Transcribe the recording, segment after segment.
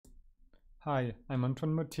Hi, I'm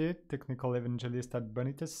Antoine Mottier, Technical Evangelist at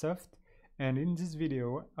Bonita Soft, and in this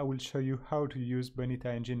video I will show you how to use Bonita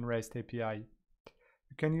Engine REST API.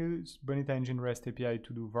 You can use Bonita Engine REST API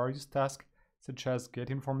to do various tasks such as get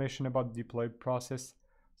information about the deployed process,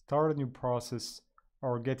 start a new process,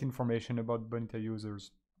 or get information about Bonita users.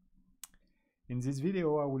 In this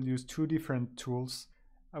video I will use two different tools.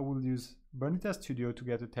 I will use Bonita Studio to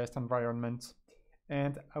get a test environment,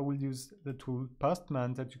 and I will use the tool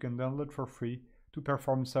Postman that you can download for free to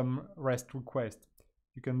perform some REST requests.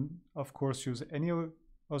 You can of course use any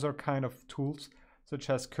other kind of tools such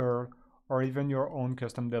as curl or even your own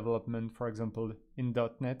custom development, for example in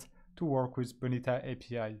 .NET, to work with Bonita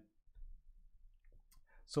API.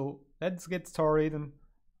 So let's get started, and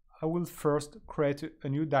I will first create a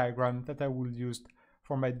new diagram that I will use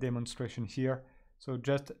for my demonstration here. So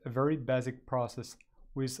just a very basic process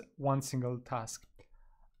with one single task.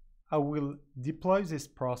 I will deploy this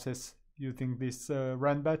process using this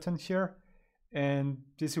run button here, and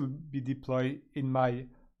this will be deployed in my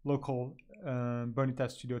local Bonita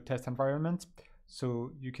Studio test environment.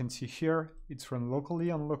 So you can see here it's run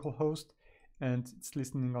locally on localhost, and it's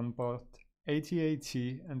listening on port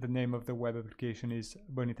 8080, and the name of the web application is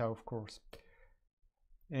Bonita, of course.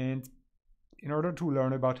 And in order to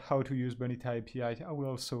learn about how to use Bonita API, I will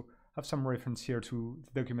also have some reference here to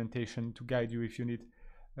the documentation to guide you if you need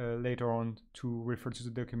later on to refer to the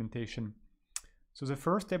documentation. So the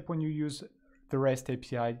first step when you use the REST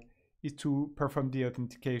API is to perform the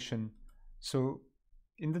authentication. So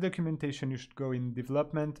in the documentation you should go in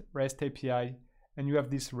development, REST API, and you have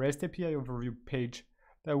this REST API overview page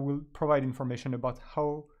that will provide information about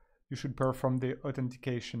how you should perform the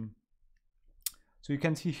authentication. So you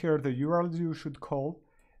can see here the URL you should call.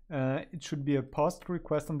 It should be a POST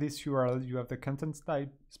request on this URL. You have the content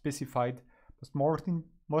type specified. But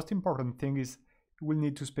most important thing is you will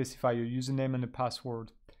need to specify a username and a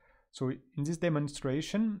password. So in this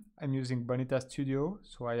demonstration, I'm using Bonita Studio.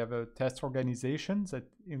 So I have a test organization that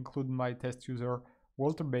include my test user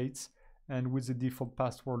Walter Bates, and with the default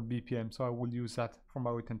password BPM. So I will use that for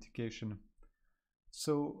my authentication.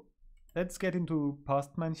 So let's get into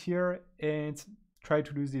Postman here and try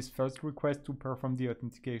to do this first request to perform the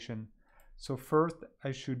authentication. So first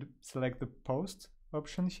I should select the post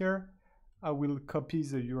option here. I will copy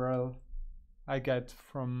the URL I got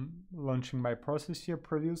from launching my process here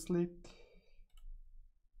previously,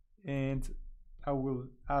 and I will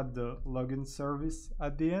add the login service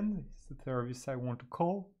at the end. It's the service I want to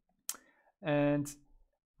call, and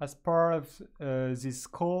as part of this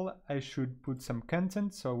call I should put some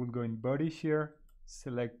content. So I will go in body here,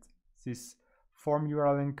 select this form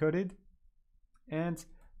URL encoded, and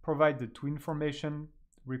provide the two information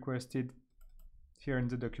requested here in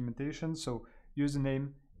the documentation. So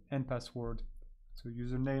username and password. So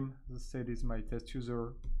username, as I said, is my test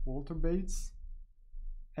user Walter Bates,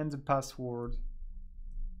 and the password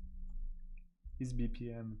is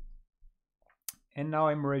BPM. And now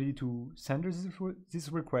I'm ready to send this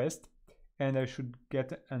request, and I should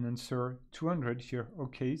get an answer 200 here.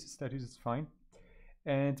 Okay, the status is fine.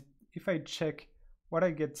 And if I check what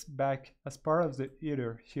I get back as part of the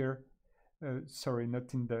header here, sorry,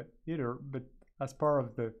 not in the header, but as part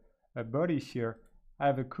of the body here, I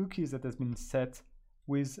have a cookie that has been set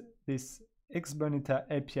with this xBonita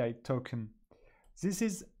API token. This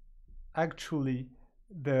is actually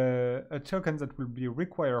a token that will be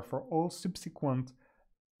required for all subsequent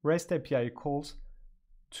REST API calls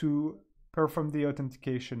to perform the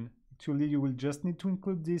authentication. Actually, you will just need to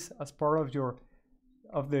include this as part of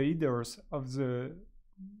the headers of the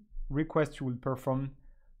request you will perform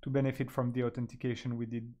to benefit from the authentication we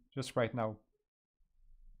did just right now.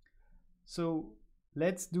 So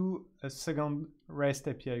let's do a second REST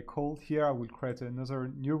API call. Here I will create another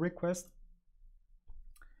new request,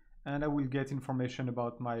 and I will get information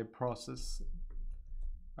about my process.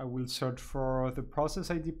 I will search for the process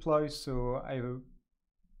I deploy. So I have a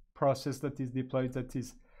process that is deployed that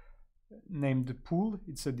is named pool.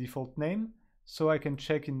 It's a default name. So I can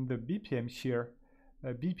check in the BPM here,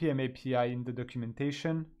 BPM API in the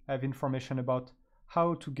documentation. I have information about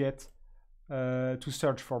how to get to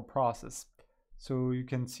search for process. So you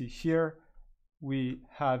can see here we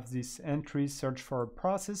have this entry search for a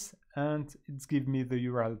process, and it's give me the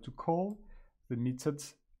URL to call, the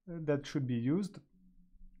methods that should be used,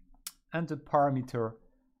 and the parameter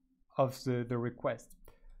of the request.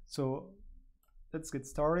 So let's get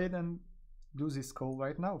started and do this call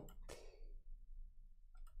right now.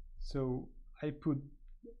 So I put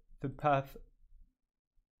the path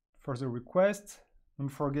for the request. Don't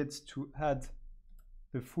forget to add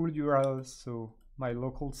the full URL, so my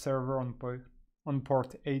local server on port on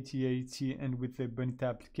port 8080 and with the Bonita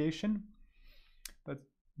application. But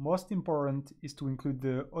most important is to include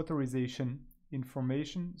the authorization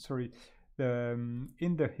information,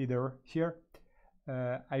 in the header here.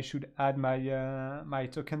 I should add my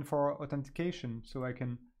token for authentication, so I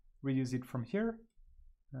can reuse it from here.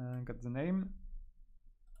 Got the name.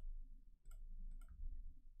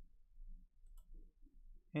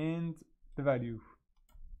 And the value.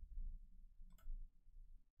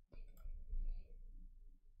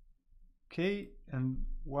 Okay, and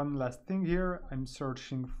one last thing here, I'm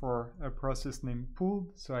searching for a process name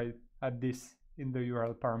pool, so I add this in the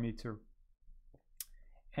URL parameter.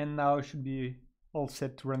 And now I should be all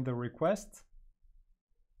set to run the request.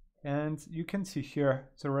 And you can see here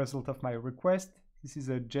the result of my request. This is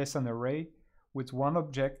a JSON array with one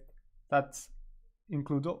object that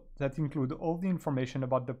include all the information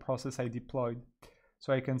about the process I deployed.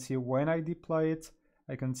 So I can see when I deploy it,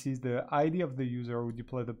 I can see the ID of the user who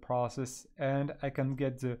deployed the process, and I can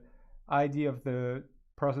get the ID of the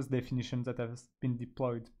process definition that has been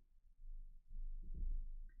deployed.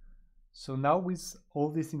 So now with all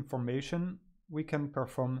this information, we can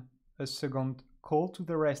perform a second call to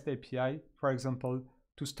the REST API, for example,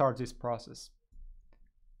 to start this process.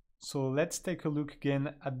 So let's take a look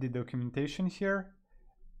again at the documentation here.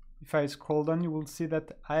 If I scroll down, you will see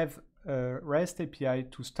that I have a REST API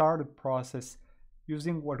to start a process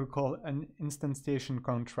using what we call an instantiation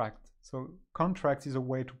contract. So contract is a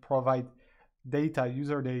way to provide data,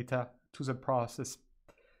 user data, to the process.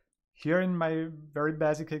 Here in my very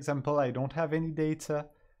basic example, I don't have any data,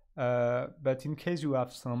 but in case you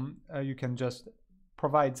have some, you can just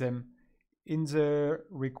provide them in the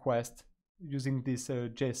request using this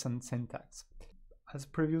JSON syntax. As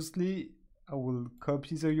previously, I will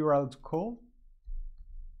copy the URL to call.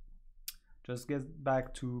 Just get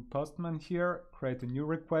back to Postman here, create a new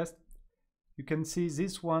request. You can see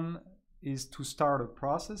this one is to start a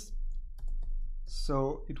process.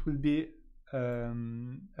 So it will be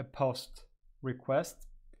a post request.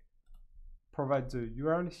 Provide the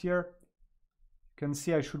URL here. You can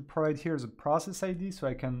see I should provide here the process ID so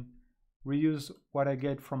I can reuse what I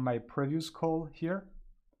get from my previous call here.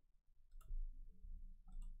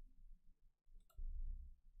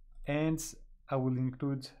 And I will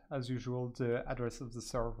include, as usual, the address of the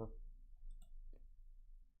server.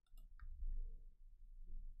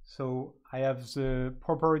 So I have the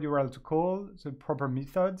proper URL to call, the proper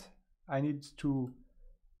method. I need to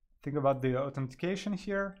think about the authentication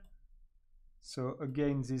here. So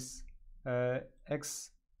again, this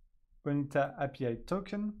X Bonita API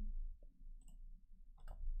token,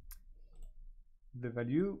 the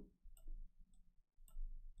value,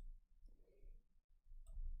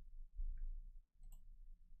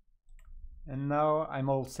 and now I'm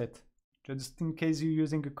all set. Just in case you're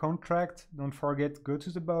using a contract, don't forget, go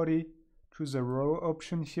to the body, choose the row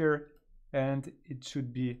option here, and it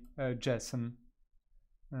should be JSON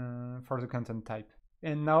for the content type.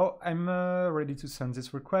 And now I'm ready to send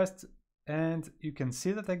this request, and you can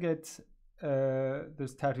see that I get the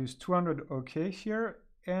status 200 OK here,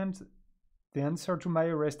 and the answer to my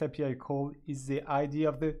REST API call is the ID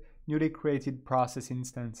of the newly created process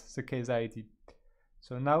instance, the case ID.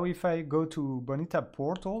 So now if I go to Bonita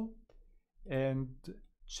portal and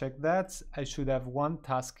check that, I should have one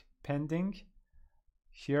task pending.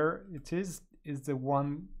 Here it is the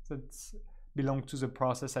one that belongs to the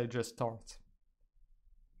process I just started.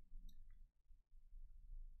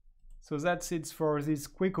 So that's it for this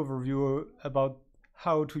quick overview about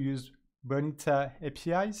how to use Bonita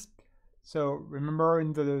APIs. So remember,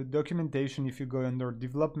 in the documentation, if you go under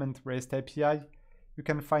development REST API, you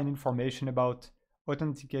can find information about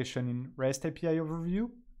authentication in REST API overview,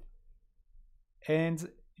 and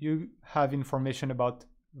you have information about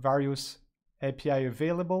various API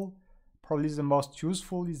available. Probably the most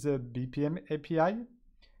useful is the BPM API.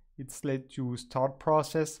 It's let you start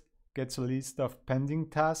process, gets a list of pending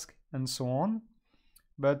tasks, and so on.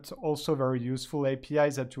 But also very useful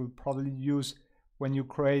APIs that you'll probably use when you're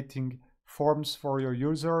creating forms for your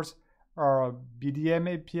users are BDM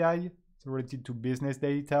API, related to business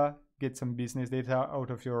data. Get some business data out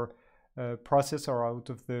of your process or out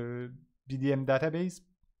of the BDM database,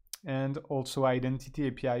 and also Identity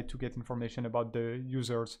API to get information about the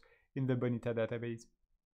users in the Bonita database.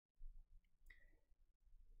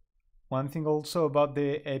 One thing also about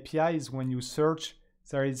the API is when you search,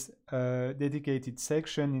 there is a dedicated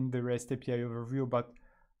section in the REST API overview about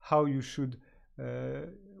how you should,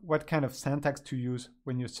 what kind of syntax to use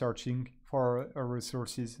when you're searching for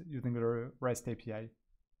resources using the REST API.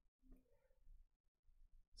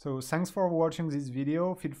 So thanks for watching this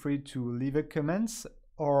video. Feel free to leave a comment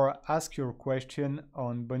or ask your question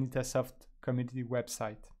on Bonita Soft community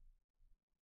website.